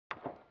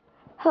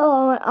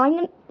Hello,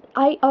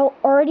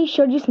 already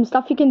showed you some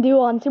stuff you can do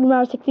on Super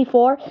Mario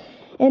 64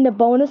 and the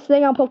bonus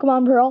thing on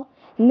Pokemon Pearl.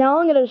 Now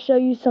I'm going to show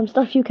you some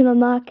stuff you can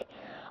unlock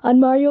on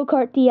Mario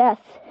Kart DS.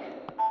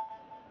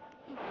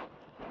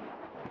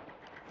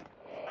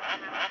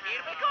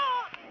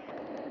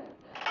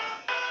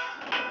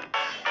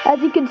 As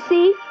you can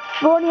see,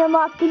 we've already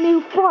unlocked the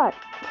new front.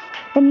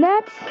 And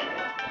that's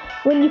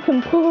when you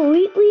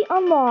completely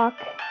unlock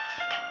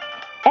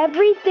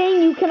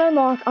everything you can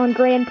unlock on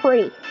Grand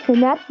Prix.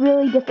 And that's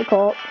really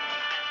difficult.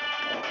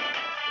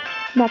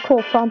 Not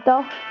cool front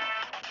though.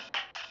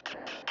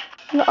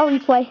 No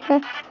replay.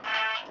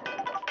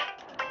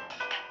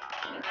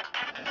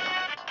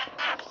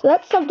 So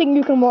that's something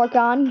you can work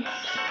on,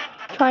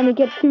 trying to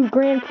get through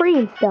Grand Prix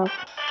and stuff.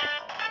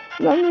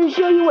 And I'm going to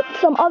show you what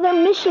some other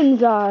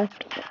missions are.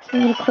 So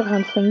I'm going to click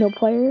on single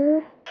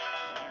player.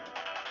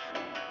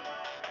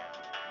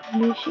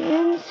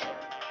 Missions.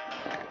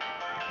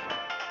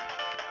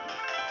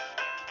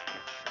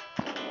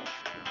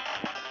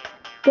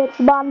 That's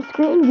the bottom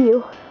screen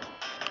view.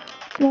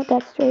 It's not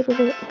that straight, is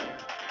it?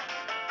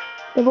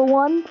 Level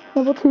 1,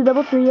 Level 2,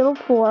 Level 3, Level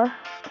 4.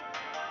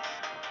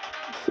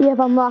 See, I've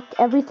unlocked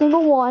every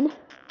single one.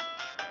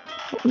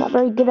 I'm not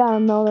very good at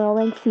them though, they're all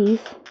rank C's.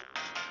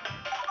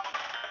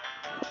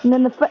 And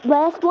then the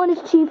last one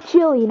is Chief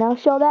Chili, and I'll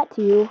show that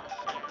to you.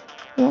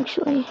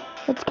 Actually,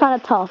 it's kind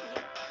of tough.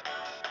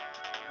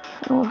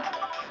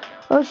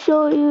 I'll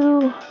show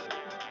you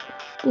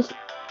just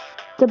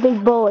the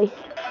big bully.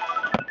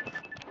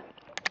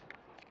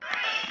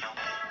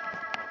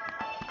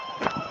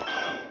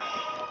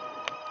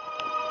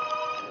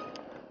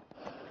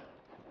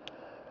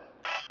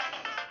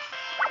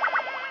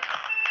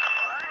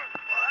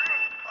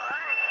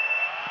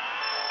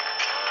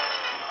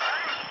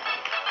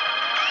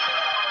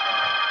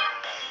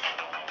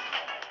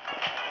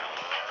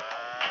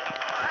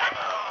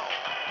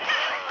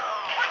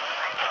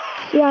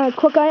 See how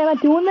quick I am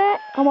at doing that?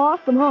 I'm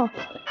awesome, huh?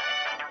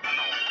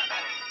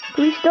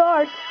 3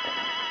 stars.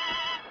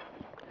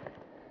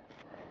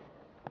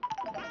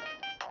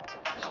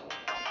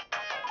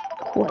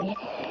 Quiet.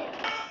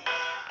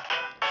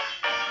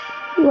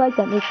 You like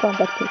that new front,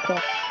 that's pretty cool.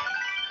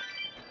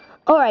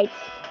 Alright,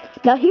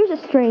 now here's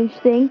a strange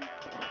thing.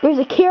 There's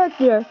a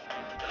character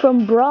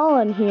from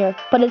Brawl in here,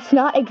 but it's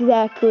not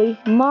exactly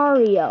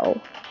Mario.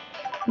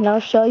 And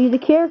I'll show you the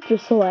character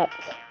select.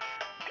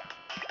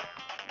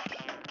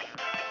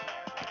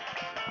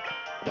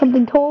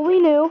 Something totally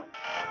new.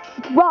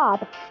 It's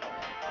Rob.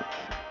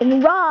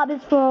 And Rob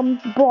is from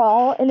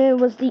Brawl, and he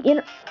was the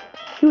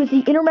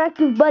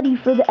interactive buddy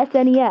for the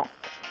SNES,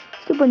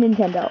 Super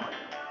Nintendo.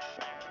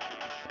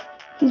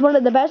 He's one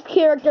of the best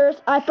characters.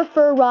 I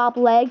prefer Rob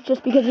Leg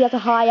just because he has a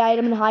high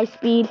item and high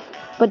speed,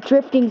 but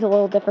drifting's a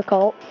little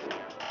difficult.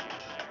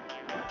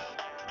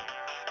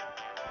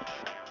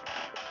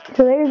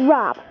 So there's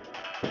Rob.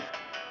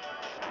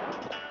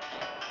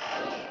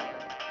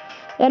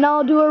 And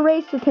I'll do a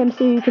race with him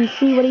so you can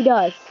see what he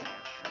does.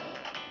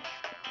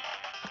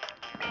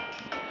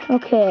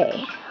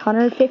 Okay,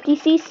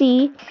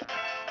 150cc.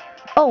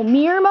 Oh,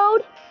 mirror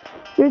mode?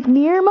 There's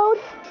mirror mode?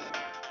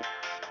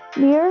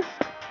 Mirror?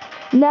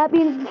 And that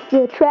means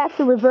the tracks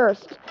are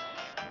reversed.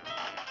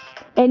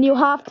 And you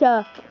have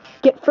to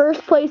get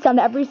first place on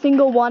every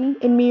single one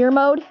in mirror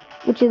mode,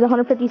 which is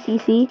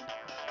 150cc,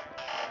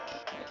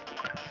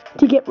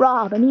 to get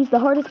Rob. And he's the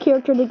hardest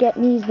character to get,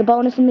 and he's the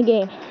bonus in the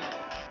game.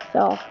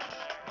 So,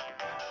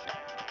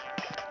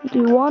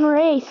 do one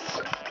race.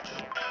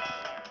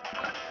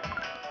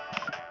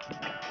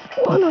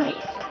 One race.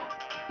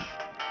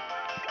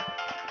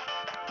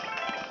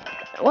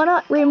 Why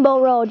not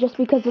Rainbow Road? Just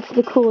because it's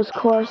the coolest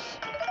course.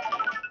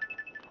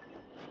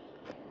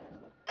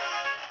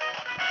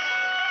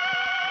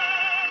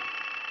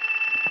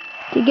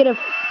 To get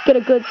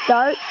a good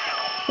start,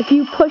 if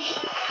you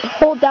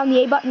hold down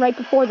the A button right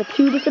before the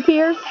 2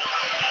 disappears,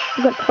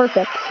 you get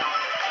perfect.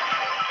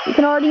 You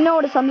can already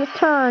notice on this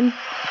turn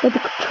that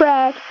the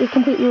track is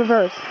completely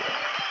reversed.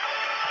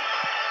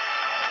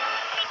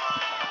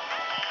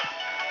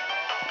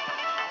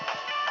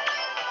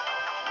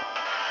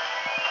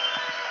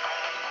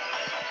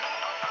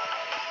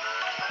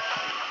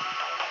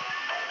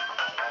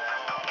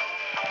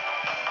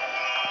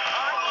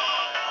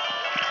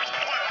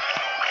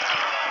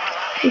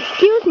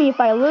 Excuse me if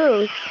I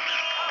lose.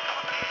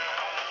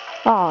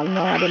 Oh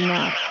no, I did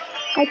not.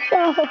 I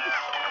fell.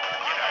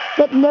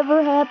 That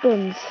never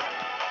happens.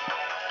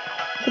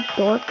 It's a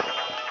dork.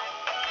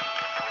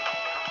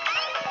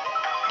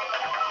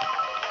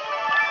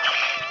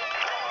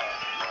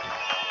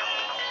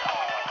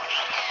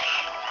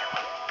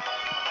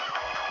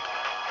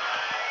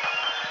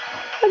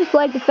 I just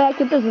like the fact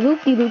that there's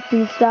loop-de-loops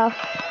and stuff.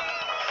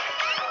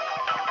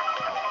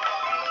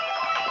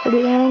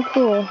 Pretty damn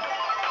cool.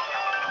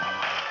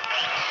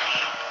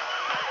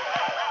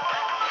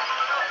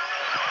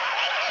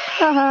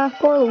 Haha,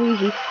 poor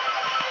Luigi.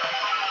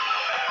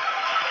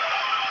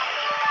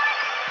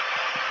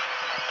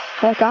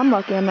 Heck, I'm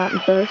lucky I'm not in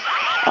first.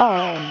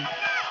 Oh,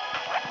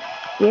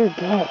 you're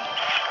dead.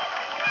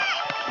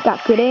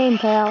 Got good aim,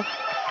 pal.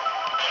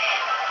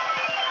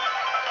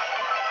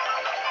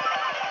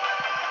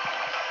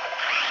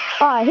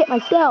 Oh, I hit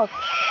myself.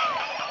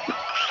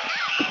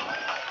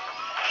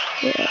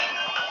 Yeah.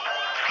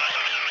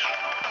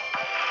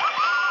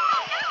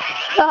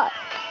 Ah.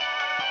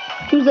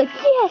 She was like,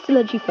 yes, and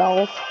then she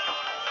falls.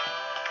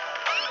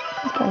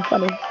 It's kind of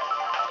funny.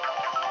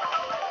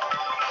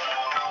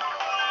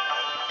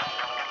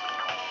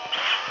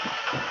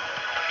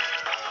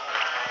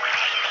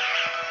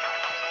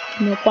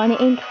 No point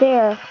of ink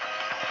there.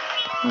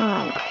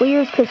 I'm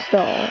clear as crystal.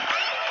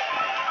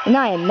 And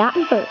I am not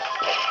in first.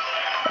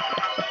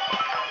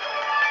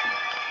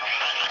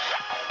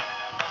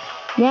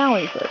 Now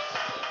in first.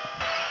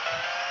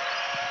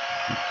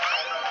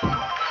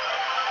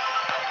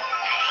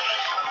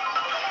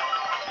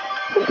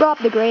 Isn't Rob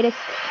the greatest?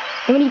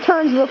 And when he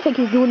turns, it looks like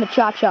he's doing the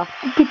cha-cha.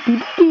 Do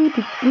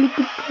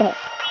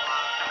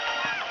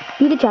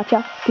the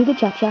cha-cha. Do the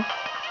cha-cha.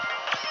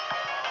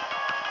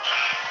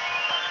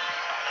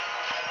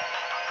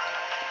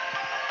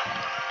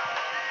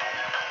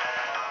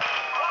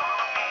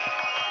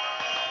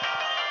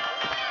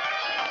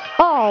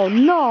 Oh,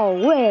 no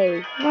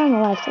way. We're on the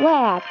last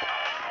lap.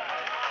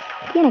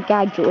 Can a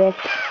guy drift?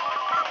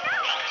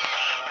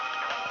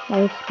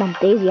 I just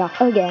bumped Daisy off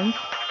again.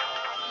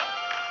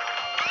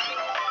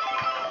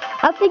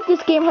 I think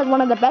this game has one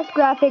of the best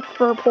graphics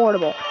for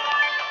portable.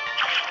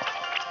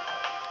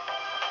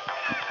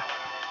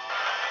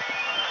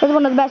 It's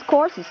one of the best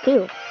courses,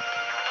 too.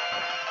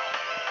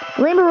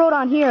 Rainbow Road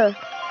on here,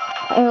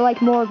 I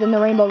like more than the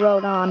Rainbow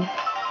Road on.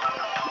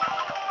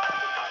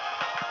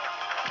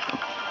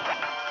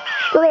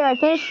 So there, I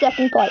finished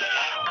second place.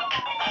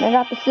 And I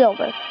got the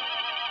silver.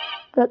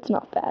 That's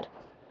not bad.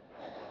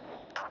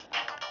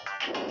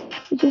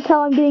 Which is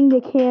how I'm getting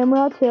the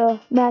camera to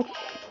match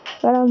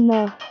right on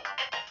the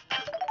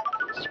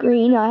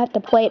screen. I have to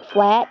play it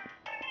flat.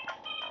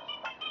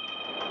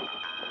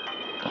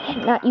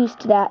 I'm not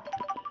used to that.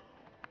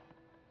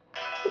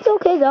 It's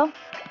okay though.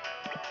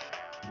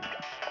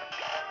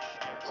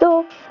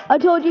 So, I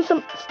told you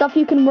some stuff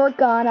you can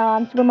work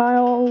on Super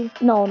Mario,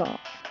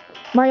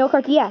 Mario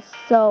Kart DS.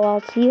 So,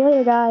 I'll see you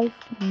later guys.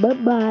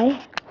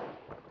 Bye-bye.